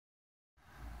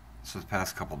So the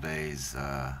past couple days,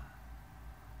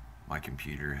 my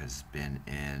computer has been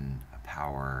in a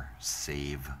power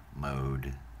save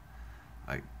mode.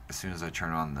 Like as soon as I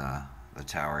turn on the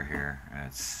tower here, and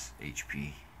it's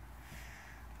HP.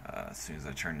 As soon as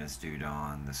I turn this dude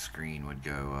on, the screen would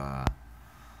go.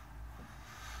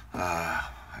 I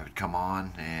would come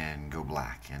on and go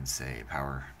black and say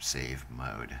power save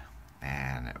mode,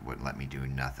 and it wouldn't let me do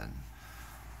nothing.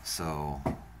 So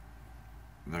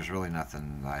there's really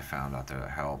nothing that I found out there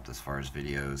that helped as far as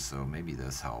videos, so maybe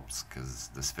this helps because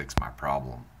this fixed my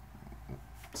problem.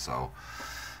 So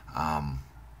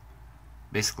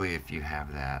basically, if you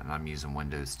have that, and I'm using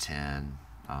Windows 10,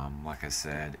 like I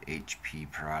said, HP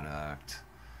product,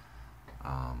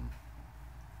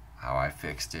 how I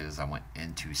fixed it is I went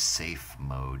into safe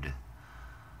mode,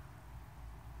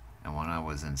 and when I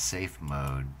was in safe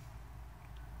mode,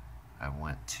 I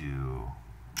went to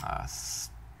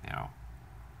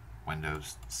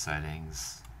Windows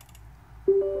settings,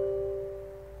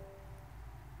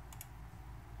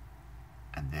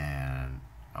 and then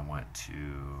I went to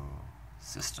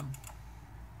system,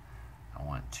 I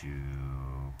went to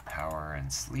power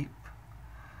and sleep.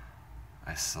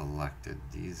 I selected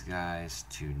these guys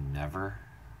to never,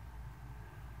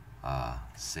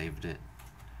 saved it,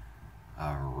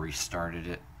 restarted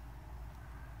it.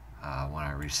 When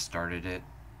I restarted it,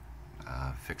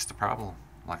 fixed the problem,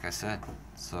 like I said.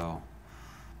 So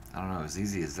I don't know, as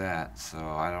easy as that. So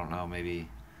I don't know, maybe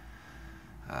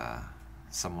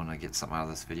someone will get something out of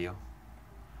this video.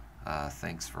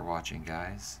 Thanks for watching,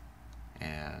 guys,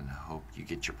 and hope you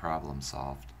get your problem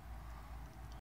solved.